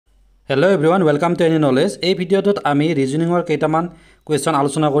Hello everyone, welcome to Any Knowledge. এই ভিডিওটোত আমি ৰিজনিংৰ কেইটামান কোৱেশ্চন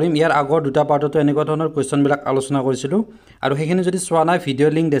আলোচনা কৰিম। ইয়াৰ আগৰ দুটা পাৰ্টতো এনেকুৱা ধৰণৰ কোৱেশ্চন বিলাক আলোচনা কৰিছিলো আৰু সেইখিনি যদি চোৱা নাই ভিডিও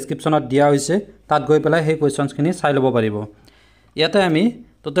লিংক ডেসক্ৰিপচনত দিয়া হৈছে তাত গৈ পেলাই সেই কোৱেশ্চনখিনি চাই ল'ব পাৰিব। ইয়াতে আমি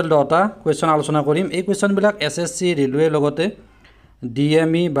টোটাল 10টা কোৱেশ্চন আলোচনা কৰিম। এই কোৱেশ্চন বিলাক SSC ৰেলৱে লগতে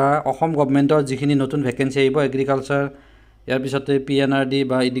DME বা অসম গভৰ্ণমেণ্টৰ যিখিনি নতুন ভ্যাকেন্সি আহিব এগ্ৰিকালচাৰ ইয়াৰ পিছতে PNRD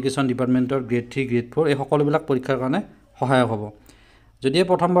বা এডুকেশ্যন ডিপাৰ্টমেণ্টৰ গ্ৰেড 3 গ্ৰেড 4 এই সকলোবিলাক পৰীক্ষাৰ কাৰণে সহায়ক হ'ব। যদি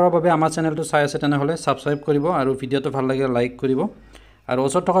প্ৰথমবাৰৰ বাবে আমাৰ চেনেলটো চাই আছে তেনেহলে সাবস্ক্ৰাইব কৰিব আৰু ভিডিওটো ভাল লাগিলে লাইক কৰিব আৰু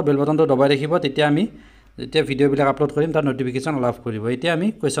ওচৰত থকা বেল বাটনটো দবাই ৰাখিব তেতিয়া আমি যেতিয়া ভিডিওবিলাক আপলোড কৰিম তাৰ নটিফিকেশন লাভ কৰিব। এতিয়া আমি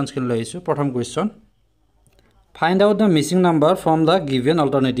কোৱেশ্চনখিনি লৈ আহিছো। প্ৰথম question, find out the missing number from the given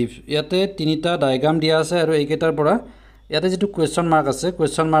alternative. ইয়াতে তিনিটা ডায়াগ্ৰাম দিয়া আছে আৰু এইকেইটাৰ পৰা ইয়াতে যেটো কোৱেশ্চন মাৰ্ক আছে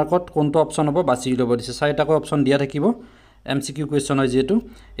কোৱেশ্চন মাৰ্কত কোনটো অপচন হ'ব বাছি ল'ব দিছে। চাৰিটাকৈ অপচন দিয়া থাকিব MCQ কোৱেশ্চন হয় যেটো।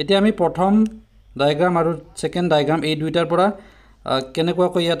 এতিয়া আমি প্ৰথম ডায়াগ্ৰাম আৰু সেকেন্ড ডায়াগ্ৰাম এই দুইটাৰ পৰা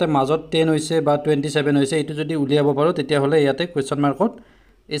কেনেকুৱাকৈ ইয়াতে মাজত 10 হৈছে বা 27 হৈছে এটো যদি উলিয়াব পাৰো তেতিয়া হলে ইয়াতে কোৱেশ্চন মাৰ্কত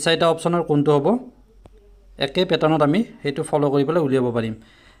এই চাৰিটা অপচনৰ কোনটো হ'ব একে প্যাটাৰ্ণত আমি হেতু ফলো কৰি পেলাই উলিয়াব পাৰিম।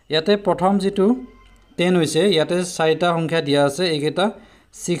 ইয়াতে প্ৰথম যেটো 10 হৈছে ইয়াতে চাৰিটা সংখ্যা দিয়া আছে এইকেইটা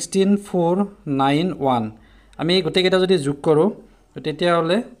 16 4 9 1 আমি এই গোটেই কেইটা যদি যোগ কৰো তেতিয়া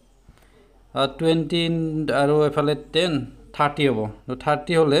হলে 20 আৰু এফালে 10 30 হ'ব। তো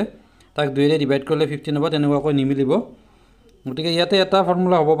 30 হলে তাক 2 ৰে ডিভাইড কৰিলে 15 হ'ব তেনেকুৱাকৈ নিমিলিব। গতিকে ইয়াতে এটা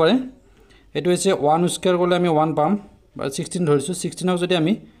ফৰ্মুলা হ'ব পাৰে এটো হৈছে 1 স্কয়াৰ কৰিলে আমি 1 পাম বা 16 ধৰিছো 16ক যদি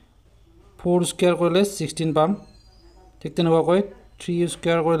আমি 4 স্কয়াৰ কৰিলে 16 পাম। ঠিক তেনেকুৱাকৈ 3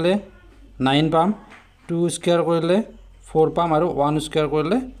 স্কয়াৰ কৰিলে 9 পাম, 2 স্কয়াৰ কৰিলে 4 পাম আৰু 1 স্কয়াৰ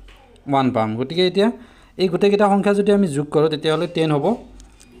কৰিলে 1 পাম। গতিকে এতিয়া এই গোটেই কেইটা সংখ্যা যদি আমি যোগ কৰো তেতিয়া হলে 10 হ'ব।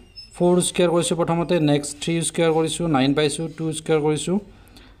 4 স্কয়াৰ কৰিছো প্ৰথমতে, নেক্সট 3 স্কয়াৰ কৰিছো 9 পাইছো, 2 স্কয়াৰ কৰিছো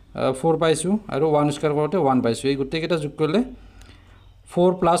 4 পাইছো আৰু 1 স্কয়াৰ কৰোতে 1 পাইছো। এই গোটেই কেইটা যোগ কৰিলে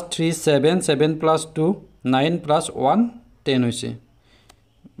 4 + 3 7 7 + 2 9 + 1 10 হৈছে।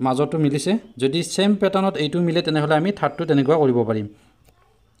 মাজতো মিলিছে। যদি সেম প্যাটাৰ্ণত এইটো মিলে তেনেহলে আমি থাৰ্ডটো তেনেকুৱা কৰিব পাৰিম।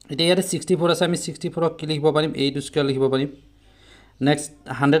 এতিয়া ইয়াতে 64 আছে আমি 64ক কি লিখিব পাৰিম 8 স্কয়াৰ লিখিব পাৰিম। নেক্সট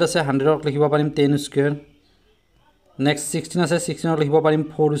 100 আছে 100ক লিখিব পাৰিম 10 স্কয়াৰ। নেক্সট 16 আছে 16ক লিখিব পাৰিম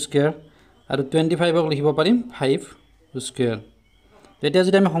 4 স্কয়াৰ আৰু 25ক লিখিব পাৰিম 5 স্কয়াৰ। এতিয়া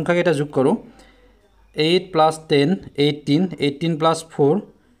যদি আমি সংখ্যা কেইটা যোগ কৰো 8 + 10 18 18 + 4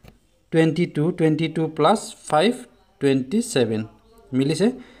 22 22 + 5 27 মিলিছে।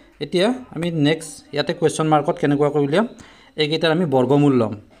 এতিয়া আমি নেক্সট ইয়াতে কোৱেশ্চন মাৰ্কত কেনেকুৱাকৈ উলিয়াম এইকেইটাৰ আমি বৰ্গমূল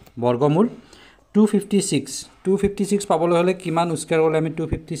লম। বৰ্গমূল 256 পাবলৈ হলে কিমান স্কয়াৰ কৰিলে আমি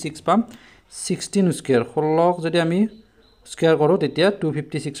 256 পাম 16 স্কয়াৰ। 16ক যদি আমি স্কয়াৰ কৰো তেতিয়া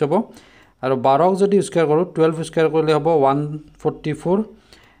 256 হ'ব আৰু 12ক যদি স্কয়াৰ কৰো 12 স্কয়াৰ কৰিলে হ'ব 144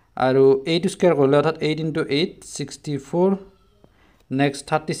 আৰু 8 স্কয়াৰ কৰিলে অৰ্থাৎ 8 * 8 64 নেক্সট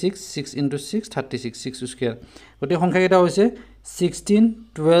 36 6 * 6 36 6 স্কয়াৰ। গতি সংখ্যা কেইটা হৈছে 16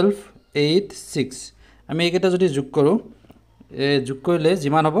 12 8 6। আমি এইকেইটা যদি যোগ কৰো যোগ কৰিলে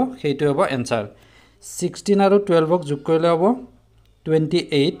যিমান হ'ব সেইটো হ'ব आंसर। 16 আৰু 12ক যোগ কৰিলে হ'ব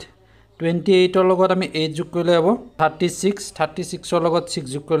 28 28ৰ লগত আমি 8 যোগ কৰিলে হ'ব 36 36ৰ লগত 6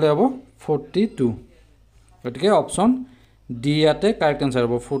 যোগ কৰিলে হ'ব 42। গতিকে অপচন ডি ইয়াতে কাৰেক্ট आंसर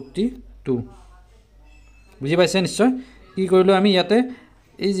হ'ব 42। বুজি পাইছে নিশ্চয়। কি কৰিলো আমি ইয়াতে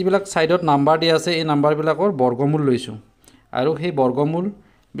এই যিবিলাক সাইডত নাম্বাৰ দিয়া আছে এই নাম্বাৰ বিলাকৰ বৰ্গমূল লৈছো আৰু সেই বৰ্গমূল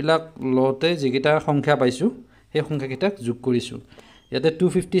বিলাক লতে যিকেইটা সংখ্যা পাইছো সেই সংখ্যা কেইটাক যোগ কৰিছো। ইয়াতে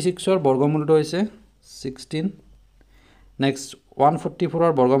 256ৰ বৰ্গমূলটো হৈছে 16, নেক্সট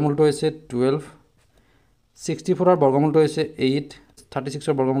 144ৰ বৰ্গমূলটো হৈছে 12, 64ৰ বৰ্গমূলটো হৈছে 8,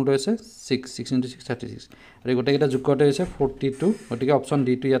 36ৰ বৰ্গমূলটো হৈছে 6 6 * 6 36 আৰু এই গোটেই কেইটা যোগ কৰোতে হৈছে 42। গতিকে অপচন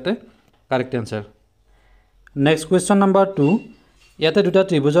ডি টো ইয়াতে correct answer. Next question number 2 ইয়াতে দুটা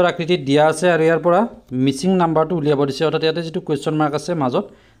ত্ৰিভুজৰ আকৃতি দিয়া আছে আৰু ইয়াৰ পৰা মিসিং নাম্বাৰটো উলিয়াব দিছে। অৰ্থাৎ ইয়াতে যেটো কোৱেশ্চন মাৰ্ক আছে মাজত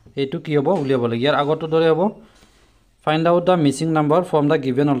এইটো কি হ'ব উলিয়াব লাগে। ইয়াৰ আগৰটো দৰে হ'ব find out the missing number from the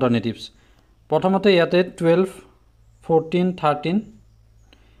given অল্টাৰনেটিভস। প্ৰথমতে ইয়াতে 12 14 13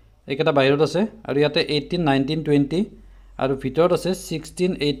 এইকেইটা বাহিৰত আছে আৰু ইয়াতে 18 19 20 আৰু ভিতৰত আছে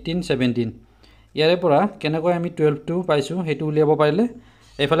 16 18 17। ইয়াৰে পৰা কেনেকৈ আমি 12 টো পাইছো হেতু উলিয়াব পাৰিলে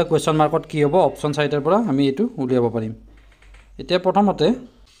এইফালে কোৱেশ্চন মাৰ্কত কি হ'ব অপচন সাইডৰ পৰা আমি এটো উলিয়াব পাৰিম। এতিয়া প্ৰথমতে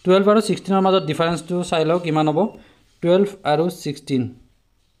 12 আৰু 16ৰ মাজত ডিফাৰেন্সটো চাই লও কিমান হ'ব। 12 আৰু 16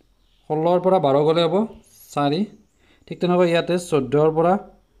 16ৰ পৰা 12 গলে হ'ব 4। ঠিক তেনেকৈ ইয়াতে 14ৰ পৰা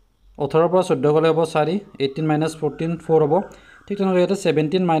 18ৰ পৰা 14 গলে হ'ব 4 18 - 14 4 হ'ব। ঠিক তেনেকৈ ইয়াতে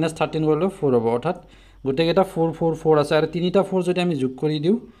 17 - 13 গলে 4 হ'ব। অৰ্থাৎ গোটেই কেইটা 4 4 4 আছে আৰু তিনিটা 4 যদি আমি যোগ কৰি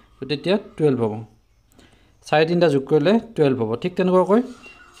দিও তেতিয়া 12 হ'ব। 4 তিনিটা যোগ কৰিলে 12 হ'ব। ঠিক তেনেকৈ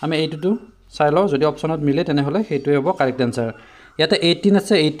আমি এইটো চাই লও যদি অপচনত মিলে তেনেহলে হেতুই হ'ব কারেক্ট आंसर। ইয়াতে 18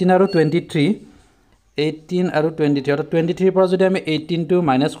 আছে 18 আৰু 23 18 আৰু 23 অৰ্থাৎ 23 পৰা যদি আমি 18 টো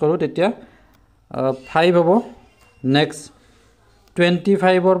মাইনাস কৰো তেতিয়া 5 হ'ব নেক্সট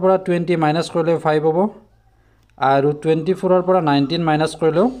 25 ৰ পৰা 20 মাইনাস কৰিলে 5 হ'ব আৰু 24 ৰ পৰা 19 মাইনাস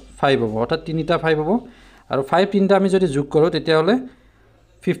কৰিলেও 5 হ'ব অৰ্থাৎ তিনিটা 5 হ'ব আৰু 5 তিনিটা আমি যদি যোগ কৰো তেতিয়া হলে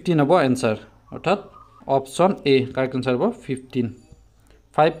 15 হ'ব आंसर অৰ্থাৎ অপচন এ কারেক্ট आंसर হ'ব 15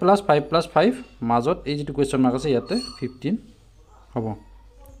 5 plus 5 মাজত এই যেটো কোৱেশ্চন মাৰ্ক আছে ইয়াতে 15 হ'ব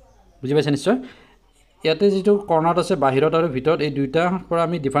বুজি পাইছে নিশ্চয় ইয়াতে যেটো কৰ্ণাৰত আছে বাহিৰত আৰু ভিতৰত এই দুইটা পৰা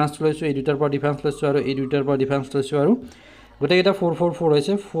আমি ডিফাৰেন্স লৈছো এই দুইটাৰ পৰা ডিফাৰেন্স লৈছো আৰু এই দুইটাৰ পৰা ডিফাৰেন্স লৈছো আৰু গোটেইটা 4 4 4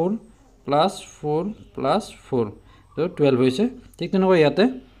 হৈছে 4 plus 4 তো 12 হৈছে ঠিক তেনেকৈ ইয়াতে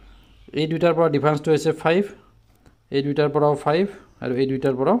এই দুইটাৰ পৰা ডিফাৰেন্সটো হৈছে 5 এই দুইটাৰ পৰাও 5 আৰু এই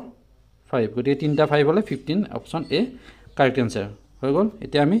দুইটাৰ পৰাও 5 গতিকে তিনটা 5 হলে 15 অপচন এ কাৰেক্ট आंसर হৈ গল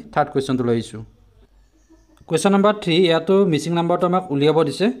এতিয়া আমি থাৰ্ড কোৱেশ্চনটো লৈছো কোৱেশ্চন নম্বৰ 3 ইয়াতো মিসিং নাম্বাৰটো আমাক উলিয়াব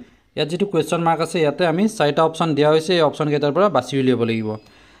দিছে ইয়াত যেটো কোৱেশ্চন মাৰ্ক আছে ইয়াতে আমি চাৰিটা অপচন দিয়া হৈছে এই অপচন কেইটাৰ পৰা বাছি উলিয়াব লাগিব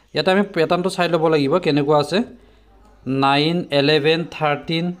ইয়াতে আমি প্যাটাৰ্নটো চাই ল'ব লাগিব কেনেকুৱা আছে 9 11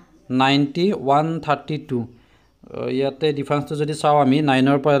 13 90 132 ইয়াতে ডিফাৰেন্সটো যদি চাও আমি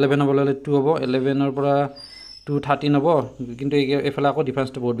 9 ৰ পৰা 11 হবলৈ 2 হ'ব 11 ৰ পৰা 2 13 হ'ব কিন্তু এফালে আকৌ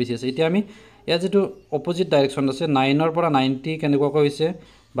ডিফাৰেন্সটো বহুত বেছি আছে এতিয়া আমি ইয়া যেটো অপোজিট ডাইৰেকশন আছে 9 ৰ পৰা 90 কেনেকুৱা হৈছে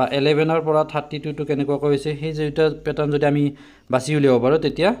বা 11 ৰ পৰা 32 টো কেনেকুৱা হৈছে সেই যেটা প্যাটাৰ্ন যদি আমি বাছি উলিয়াব পাৰো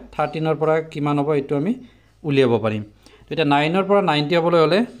তেতিয়া 13 ৰ পৰা কিমান হ'ব এটো আমি উলিয়াব পাৰিম তেতিয়া 9 ৰ পৰা 90 হবলৈ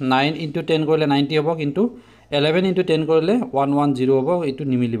হলে 9 * 10 কৰিলে 90 হ'ব কিন্তু 11 * 10 কৰিলে 110 হ'ব এটো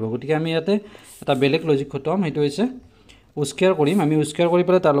নিমিলিব গতিকে আমি ইয়াতে এটা বেলেগ লজিক খতম হেতু হৈছে স্কয়াৰ কৰিম আমি স্কয়াৰ কৰি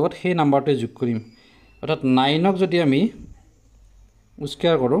পেলাই তাৰ লগত সেই নাম্বাৰটো যোগ কৰিম অৰ্থাৎ 9 ক যদি আমি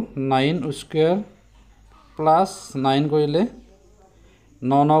স্কয়াৰ কৰো 9 স্কয়াৰ প্লাস 9 কৰিলে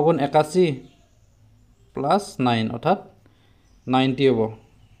 9 9 গুণ 81 প্লাস 9 অৰ্থাৎ 90 হ'ব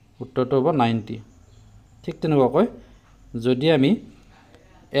উত্তৰটো হ'ব 90 ঠিক তেনেকৈ যদি আমি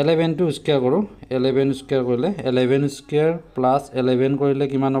 11 টো স্কয়াৰ কৰো 11 স্কয়াৰ কৰিলে 11 স্কয়াৰ প্লাস 11 কৰিলে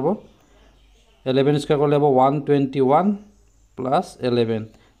কিমান হ'ব 11 স্কয়াৰ কৰিলে হ'ব 121 প্লাস 11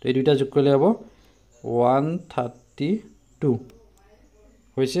 তো এই দুইটা যোগ কৰিলে হ'ব 132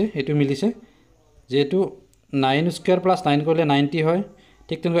 হৈছে এটো মিলিছে যেটো 9 স্কয়াৰ প্লাস 9 কৰিলে 90 হয়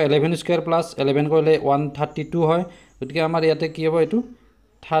ঠিক তেনেকৈ 11 স্কয়াৰ প্লাস 11 কৰিলে 132 হয় গতিকে আমাৰ ইয়াতে কি হ'ব এটো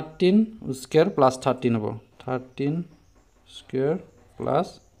 13 স্কয়াৰ প্লাস 13 হ'ব 13 স্কয়াৰ প্লাস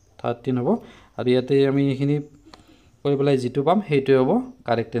 13 হ'ব আৰু ইয়াতে আমি এখিনি কৰি পেলাই যেটো পাম হেইটো হ'ব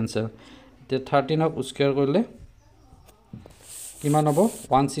কাৰেক্ট आंसर তে 13 ক স্কয়াৰ কৰিলে কিমান হ'ব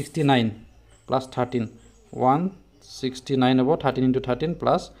 169 প্লাস 13 169 হ'ব 13 * 13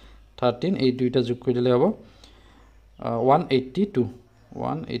 প্লাস 13 এই দুইটা যোগ কৰি দিলে হ'ব 182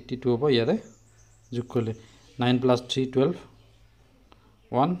 182 হ'ব ইয়াৰে যোগ কৰিলে 9 + 3 12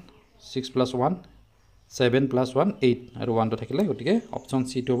 1 6 + 1 7 + 1 8 আৰু 1 টো থাকিলে গতিকে অপচন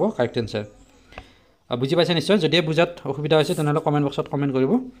সি টো হ'ব কারেক্ট आंसर বুজি পাইছে নিশ্চয় যদি বুজাত অসুবিধা হৈছে তেনেহলে কমেন্ট বক্সত কমেন্ট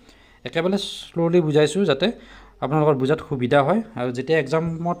কৰিব একেবাৰে স্লোলি বুজাইছো যাতে আপোনালোকৰ বুজাত সুবিধা হয় আৰু যেতিয়া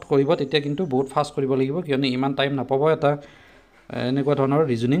এক্সামত কৰিব তেতিয়া কিন্তু বহুত ফাস্ট কৰিব লাগিব কিয়নো ইমান টাইম নাপাব এটা এনেকুৱা ধৰণৰ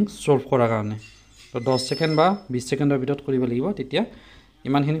ৰিজনিং সলভ কৰাৰ কাৰণে তো 10 সেকেন্ড বা 20 সেকেন্ডৰ ভিতৰত কৰিব লাগিব তেতিয়া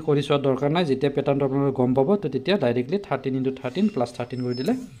ইমানখিনি কৰি চোৱাৰ দৰকাৰ নাই যেতিয়া প্যাটাৰ্নটো আপোনালোকে গম পাব তো তেতিয়া ডাইৰেক্টলি 13 * 13 + 13 কৰি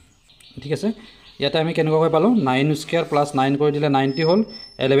দিলে ঠিক আছে ইয়াতে আমি কেনেকৈ পালো 9 স্কয়াৰ প্লাস 9 কৰি দিলে 90 হল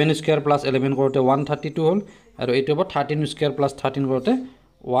 11 স্কয়াৰ প্লাস 11 কৰোতে 132 হল আৰু এইটো হ'ব 13 স্কয়াৰ প্লাস 13 কৰোতে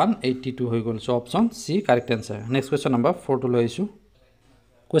 182 হৈ গল সো অপচন সি correct answer next question number 4 টো লৈছো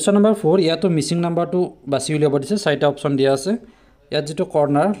কোৱেশ্চন নম্বৰ 4 ইয়াতো মিসিং নাম্বাৰটো বাছি উলিয়াব দিছে চাৰিটা অপচন দিয়া আছে ইয়াত যেটো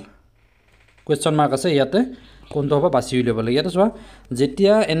কৰ্নাৰ কোৱেশ্চন মাৰ্ক আছে ইয়াতে কোনটো হ'ব বাছি উলিয়াব লাগে ইয়াতে চোৱা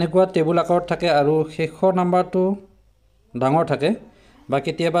যেতিয়া এনেকুৱা টেবুল আকাৰত থাকে আৰু শেষৰ নাম্বাৰটো ডাঙৰ থাকে বা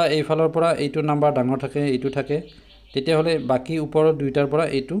কেতিয়াবা এই ফালৰ পৰা এইটো নাম্বাৰ ডাঙৰ থাকে এইটো থাকে তেতিয়া হলে বাকি ওপৰৰ দুইটাৰ পৰা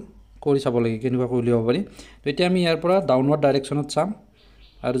এইটো কৰি চাব লাগে কেনেকুৱা কৰি উলিয়াব পাৰি তো এতিয়া আমি ইয়াৰ পৰা ডাউনৱাৰ্ড ডাইৰেকশনত চাম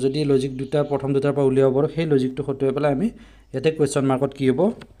আৰু যদি লজিক দুটা প্ৰথম দুটাৰ পৰা উলিয়াব পাৰো সেই লজিকটো খটুৱাই পেলাই আমি ইয়াতে কোৱেশ্চন মাৰ্কত কি হ'ব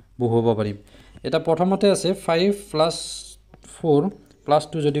বহুব পাৰিম এটা প্ৰথমতে আছে 5 + 4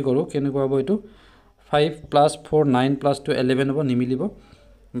 + 2 যদি কৰো কেনেকুৱা হ'ব এটো 5 + 4 9 + 2 11 হ'ব নিমিলিব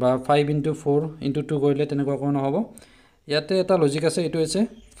বা 5 * 4 * 2 কৰিলে তেনেকুৱা কোনো নহব ইয়াতে এটা লজিক আছে এটো হৈছে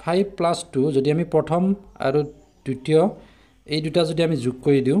 5 + 2 যদি আমি প্ৰথম আৰু দ্বিতীয় এই দুটা যদি আমি যোগ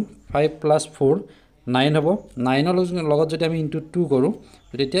কৰি দিও 5 + 4 9 হ'ব 9 ৰ লগত যদি আমি * 2 কৰো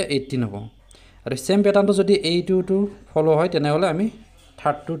তেতিয়া 18 হ'ব আৰু সেম প্যাটাৰ্নটো যদি এইটো টু ফলো হয় তেনেহলে আমি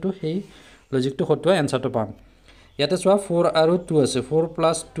 32 টো সেই লজিকটো খটুৱাই आंसरটো পাম ইয়াতে চোৱা 4 আৰু 2 আছে 4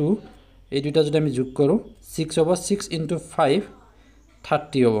 + 2 এই দুটা যদি আমি যোগ কৰো 6 হ'ব 6 * 5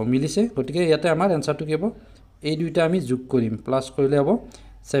 30 হ'ব মিলিছে গতিকে ইয়াতে আমাৰ आंसरটো কি হ'ব এই দুইটা আমি যোগ কৰিম প্লাস কৰিলে হ'ব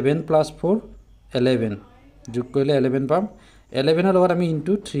 7 + 4 11 যোগ কৰিলে 11 পাম 11 এৰ লগত আমি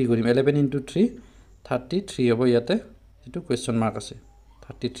ইনটু 3 কৰিম 11 * 3 33 হ'ব ইয়াতে যেটো কোৱেশ্চন মাৰ্ক আছে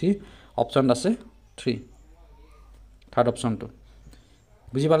 33 অপচন আছে 3 থাৰ্ড অপচনটো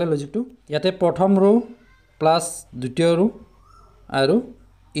বুজি পালে লজিকটো ইয়াতে প্ৰথম ৰো প্লাস দ্বিতীয় ৰো আৰু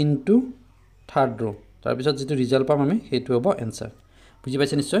ইনটু থাৰ্ড ৰো তাৰ পিছত যেটো ৰিজাল্ট পাম আমি হেতু হ'ব आंसर বুজি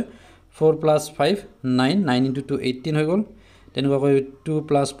পাইছে নিশ্চয় 4 + 5 9 9 * 2 18 হৈ গল তেনেকুৱা কৈ 2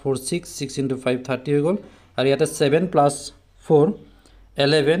 + 4 6 6 * 5 30 হৈ গল আৰু ইয়াতে 7 + 4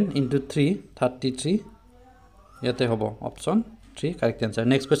 11 * 3 33 ইয়াতে হ'ব option 3 correct answer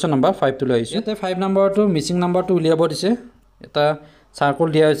next question number 5 টো লৈ আহিছো ইয়াতে 5 নম্বৰটো মিসিং নম্বৰটো উলিয়াব দিছে এটা সাৰ্কেল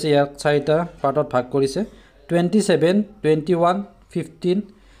দিয়া হৈছে ইয়াক চাৰিটা পাৰ্টত ভাগ কৰিছে 27 21 15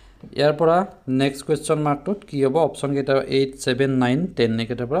 ইয়াৰ পৰা নেক্সট কোৱেশ্চন মাৰ্কটোত কি হ'ব অপচন কেইটা 8 7 9 10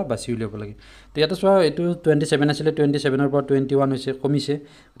 নেকেটাৰ পৰা বাছি উলিয়াব লাগে তো ইয়াতে চোৱা এটো 27 আছিল 27 ৰ পৰা 21 হৈছে কমিছে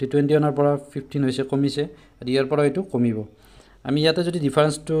 21 ৰ পৰা 15 হৈছে কমিছে আৰু ইয়াৰ পৰা এটো কমিব আমি ইয়াতে যদি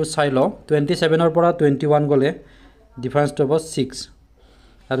ডিফাৰেন্সটো চাই ল 27 ৰ পৰা 21 গলে ডিফাৰেন্সটো হ'ব 6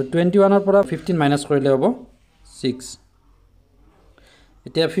 আৰু 21 ৰ পৰা 15 মাইনাস কৰিলে হ'ব 6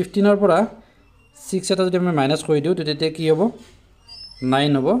 এতিয়া 15 ৰ পৰা 6 এটা যদি আমি মাইনাস কৰি দিও তেতিয়া কি হ'ব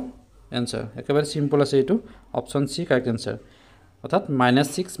 9 হ'ব आंसर একেবাৰে সিম্পল আছে এটো অপচন সি কাৰেক্ট आंसर অৰ্থাৎ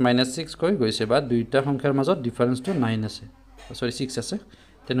 -6 কৈ গৈছে বা দুইটা সংখ্যাৰ মাজত ডিফাৰেন্সটো 9 আছে সৰি 6 আছে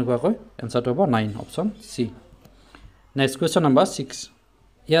তেনেকুৱা কৈ आंसरটো হ'ব 9 অপচন সি নেক্সট কোৱেশ্চন নম্বৰ 6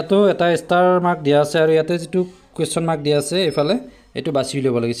 ইয়াতো এটা ষ্টাৰ মাৰ্ক দিয়া আছে আৰু ইয়াতে যেটো কোৱেশ্চন মাৰ্ক দিয়া আছে এফালে এটো বাছি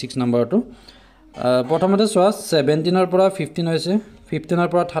ল'ব লাগে 6 নম্বৰটো প্ৰথমতে চোৱা 17 ৰ পৰা 15 হৈছে 15 ৰ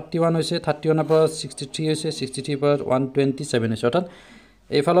পৰা 31 হৈছে 31 ৰ পৰা 63 হৈছে 63 ৰ পৰা 127 হৈছে অৰ্থাৎ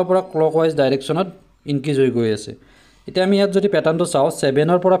এইফালৰ পৰা ক্লকৱাইজ ডাইৰেকচনত ইনক্ৰিজ হৈ গৈ আছে এতিয়া আমি ইয়াত যদি প্যাটাৰ্নটো চাও 7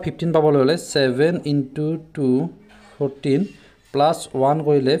 ৰ পৰা 15 পাবলৈ হলে 7 * 2 14 + 1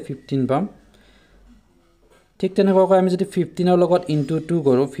 কৰিলে 15 পাম ঠিক তেনেকৈ আমি যদি 15 ৰ লগত ইনটু 2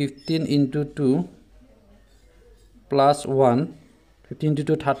 কৰো 15 * 2 + 1 15 *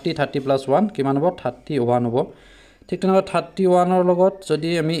 2 30 30 + 1 কিমান হ'ব 31 হ'ব ঠিক তেনেকৈ 31 ৰ লগত যদি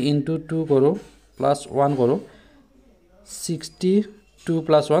আমি ইনটু 2 কৰো + 1 কৰো 62 +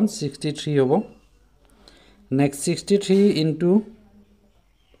 1 63 হ'ব নেক্সট 63 *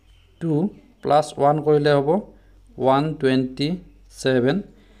 2 + 1 কৰিলে হ'ব 127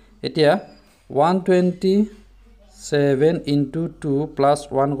 এতিয়া 127 * 2 +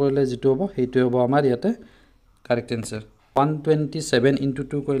 1 কৰিলে যেটো হ'ব হেতু হ'ব আমাৰ ইয়াতে কাৰেক্ট आंसर 127 *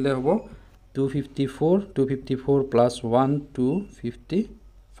 2 কৰিলে হ'ব 254 254 + 1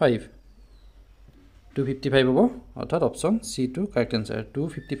 255 255 হ'ব অৰ্থাৎ অপচন সি টু কাৰেক্ট आंसर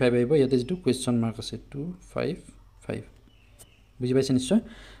 255 আহিব ইয়াতে যেটো কোৱেশ্চন মাৰ্ক আছে 255 বুজি পাইছে নিশ্চয়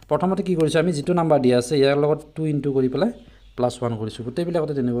প্ৰথমতে কি কৰিছো আমি যেটো নাম্বাৰ দিয়া আছে ইয়াৰ লগত 2 ইনটু কৰি পেলাই +1 কৰিছো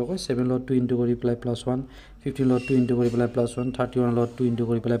গোটেইবিলাকতে তেনেকৈ কৈ 7 লগত 2 ইনটু কৰি পেলাই +1 15 লগত 2 ইনটু কৰি পেলাই +1 31 লগত 2 ইনটু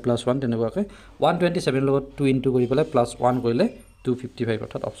কৰি পেলাই +1 তেনেকুৱাকৈ 127 লগত 2 ইনটু কৰি পেলাই +1 কৰিলে 255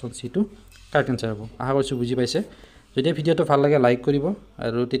 অৰ্থাৎ অপচন সি টু কাৰেক্ট आंसर হ'ব আশা কৰিছো বুজি পাইছে যদি ভিডিওটো ভাল লাগে লাইক কৰিব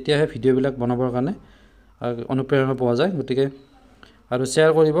আৰু তেতিয়াহে ভিডিওবিলাক বনাবৰ কাৰণে অনুপ্ৰেৰণা পোৱা যায় গতিকে আৰু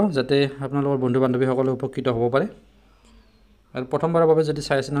শেয়াৰ কৰিব যাতে আপোনালোকৰ বন্ধু বান্ধৱী সকলে উপকৃত হ'ব পাৰে আৰু প্ৰথমবাৰৰ বাবে যদি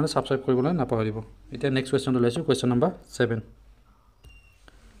চাই আছে নহলে সাবস্ক্ৰাইব কৰিবলৈ নাপাহৰিব এতিয়া নেক্সট কোৱেশ্চনটো লৈছো কোৱেশ্চন নম্বৰ 7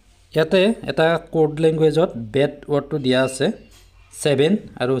 ইয়াতে এটা কোড ল্যাঙ্গুৱেজত বেট ওয়াৰ্ডটো দিয়া আছে 7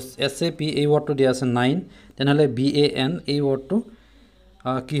 আৰু SAP এই ওয়াৰ্ডটো দিয়া আছে 9 তেনেহলে BAN এই ওয়াৰ্ডটো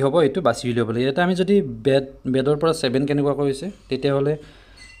কি হ'ব এটো বাছি উলিয়াব লাগে এটা আমি যদি বেডৰ পৰা 7 কেনেকুৱা কৰিছে তেতিয়া হলে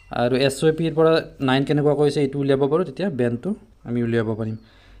আৰু SOP ৰ পৰা 9 কেনেকুৱা কৰিছে এটো উলিয়াব পাৰো তেতিয়া বেনটো আমি উলিয়াব পাৰিম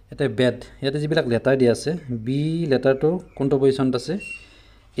এটা বেড ইয়াতে যিবিলাক লেটাৰ দিয়া আছে বি লেটাৰটো কোনটো পজিশনত আছে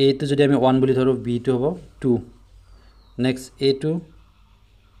এ টো যদি আমি 1 বুলি ধৰো বি টো হ'ব 2 নেক্সট এ টো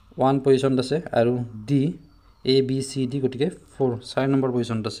 1 পজিশনত আছে আৰু D A B C D গটিকে 4 নম্বৰ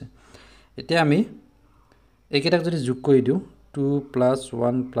পজিশনত আছে এতিয়া আমি একেটাক যদি যোগ কৰি দিও 2 +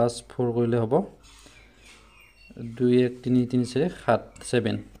 1 + 4 কৰিলে হ'ব 2 1 3 3 4 7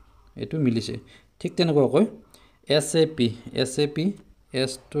 7 এটো মিলিছে ঠিক তেনেকৈ SAP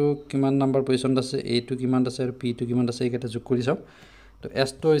S টো কিমান নম্বৰ পজিশনত আছে A টো কিমান আছে আৰু P টো কিমান আছে এইকেইটা যোগ কৰি চাও তো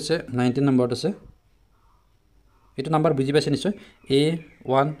S টো হৈছে 19 নম্বৰত আছে এটো নম্বৰ বুজি পাইছে নিশ্চয়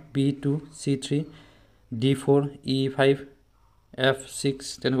A1 B2 C3 D4 E5 F6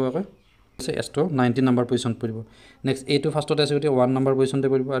 তেনেকৈ আছে S টো 19 নম্বৰ পজিশনত পৰিব নেক্সট A টো ফাৰ্স্টত আছে গতি 1 নম্বৰ পজিশনতে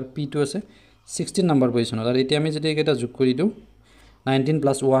পৰিব আৰু P টো আছে 16 নম্বৰ পজিশনত আৰু এতিয়া আমি যদি এইকেইটা যোগ কৰি দিও 19 +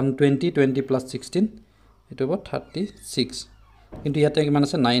 1 20 20 + 16 এটো হ'ব 36 কিন্তু ইয়াতে কিমান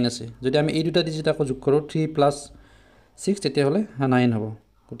আছে 9 আছে যদি আমি এই দুটা ডিজিট আকৌ যোগ কৰো 3 + 6 তেতিয়া হলে 9 হ'ব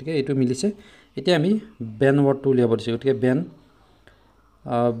গতিকে এটো মিলিছে এতিয়া আমি বেন ৱৰ্ডটো উলিয়াব দিছোঁ গতিকে বেন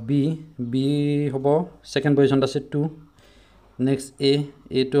বি হ'ব সেকেন্ড পজিশনত আছে 2 নেক্সট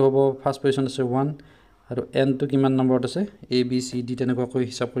এ টো হ'ব ফার্স্ট পজিশনত আছে 1 আৰু এন টো কিমান নম্বৰত আছে এ বি সি ডি তেনেকুৱাকৈ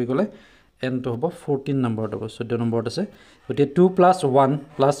হিসাব কৰি গলে এন টো হ'ব 14 নম্বৰত হ'ব 14 নম্বৰত আছে গতিকে 2 + 1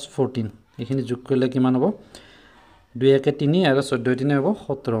 + 14 এইখিনি যোগ কৰিলে কিমান হ'ব 2 1 3 আৰু 14 3 হ'ব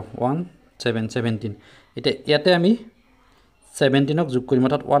 17 1 7 17 এতিয়া ইয়াতে আমি 17ক যোগ কৰিম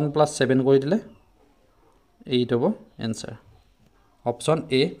অৰ্থাৎ 1 + 7 কৰি দিলে 8 হ'ব answer option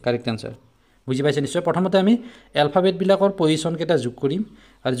A correct answer বুঝি পাইছে নিশ্চয় প্ৰথমতে আমি এলফাবেট বিলাকৰ পজিশন কেটা যোগ কৰিম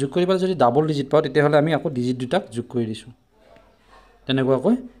আৰু যোগ কৰিবাৰ যদি ডাবল ডিজিট পাও তেতিয়া হলে আমি আকৌ ডিজিট দুটাক যোগ কৰি দিছো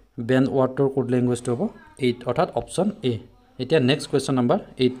তেনেকুৱাকৈ বেন ৱৰ্ডৰ কোড ল্যাঙ্গুৱেজটো হ'ব 8 অৰ্থাৎ অপশন এ এতিয়া নেক্সট কোৱেশ্চন নম্বৰ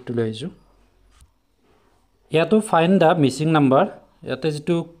 8 টো লৈ আহিছো ইয়াতো ফাইন্ড দা মিসিং নাম্বাৰ ইয়াতে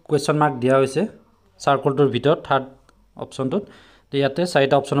যেটো কোৱেশ্চন মাৰ্ক দিয়া হৈছে সাৰ্কলটোৰ ভিতৰত থাৰ্ড অপশনটোত ইয়াতে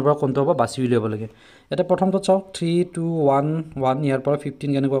চাৰিটা অপশনৰ পৰা কোনটো হ'ব বাছি উলিয়াব লাগে এটা প্ৰথমটো চাও 3 2 1 1 ইয়াৰ পৰা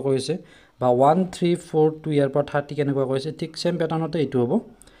 15 কেনেকুৱা কৰিছে বা 1 3 4 2 ইয়াৰ পৰা 30 কেনেকুৱা কৰিছে ঠিক সেম প্যাটাৰ্নতে এটো হ'ব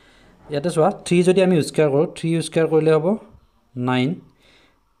ইয়াতে চোৱা 3 যদি আমি স্কয়াৰ কৰো 3 স্কয়াৰ কৰিলে হ'ব 9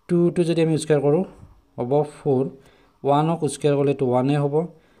 2 টো যদি আমি স্কয়াৰ কৰো হ'ব 4 1 ক স্কয়াৰ কৰিলে তো 1 এ হ'ব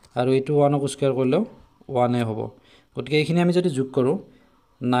আৰু এটো 1 ক স্কয়াৰ কৰিলেও 1 এ হ'ব গতিকে এইখিনি আমি যদি যোগ কৰো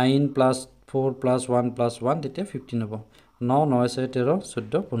 9 + 4 + 1 + 1 তেতিয়া 15 হ'ব 9 9 13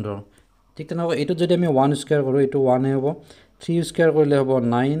 14 15 ঠিক তেনেকৈ এটো যদি আমি 1 স্কয়াৰ কৰো এটো 1 এ হ'ব 3 স্কয়াৰ কৰিলে হ'ব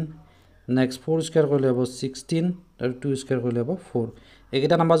 9 নেক্সট 4 স্কয়াৰ কৰিলে হ'ব 16 আৰু 2 স্কয়াৰ কৰিলে হ'ব 4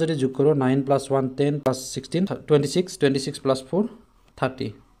 এইকেইটা নাম্বাৰ যদি যোগ কৰো 9 + 1 10 + 16 26 26 + 4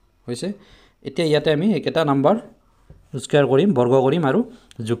 30 হৈছে এতিয়া ইয়াতে আমি এইকেইটা নাম্বাৰ স্কয়াৰ কৰিম বৰ্গ কৰিম আৰু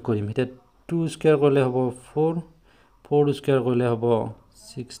যোগ কৰিম এতিয়া 2 স্কয়াৰ কৰিলে হ'ব 4 4 স্কয়াৰ কৰিলে হ'ব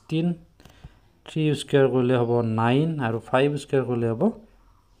 16 3 স্কয়াৰ কৰিলে হ'ব 9 আৰু 5 স্কয়াৰ কৰিলে হ'ব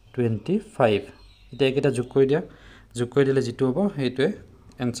 25 এটা এইকেইটা যোগ কৰি দিয়া যোগ কৰি দিলে যেটো হ'ব হেইটোৱে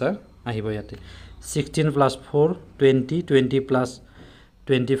आंसर আহিব ইয়াতে 16 + 4 20 20 +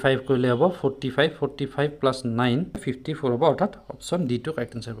 25 কৰিলে হ'ব 45 45 + 9 54 হ'ব অৰ্থাৎ অপশন ডি টো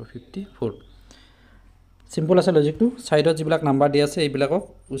কাৰেক্ট आंसर হ'ব 54 সিম্পল আছে লজিকটো সাইডত যিবিলাক নাম্বাৰ দিয়া আছে এইবিলাকক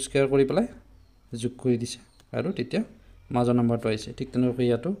স্কয়াৰ কৰি পেলাই যোগ কৰি দিছে আৰু তেতিয়া মাজৰ নাম্বাৰটো আহিছে ঠিক তেনেকৈ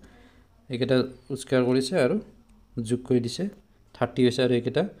ইয়াতো এইকেইটা স্কয়াৰ কৰিছে আৰু যোগ কৰি দিছে 30 হৈছে আৰু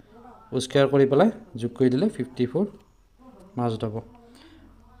এইকেইটা স্কয়াৰ কৰি পেলাই যোগ কৰি দিলে 54 মাজত হ'ব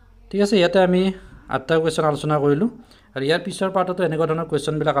ঠিক আছে ইয়াতে আমি 8টা কোৱেশ্চন আলোচনা কৰিলো আৰু ইয়াৰ পিছৰ পাৰ্টতো এনেকুৱা ধৰণৰ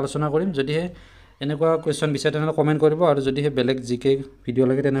কোৱেশ্চন বিলাক আলোচনা কৰিম যদিহে এনেকুৱা কোৱেশ্চন বিচাৰে তেনে কমেন্ট কৰিব আৰু যদিহে বেলেগ জিকে ভিডিও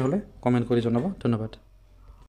লাগে তেনে হলে কমেন্ট কৰি জনাব ধন্যবাদ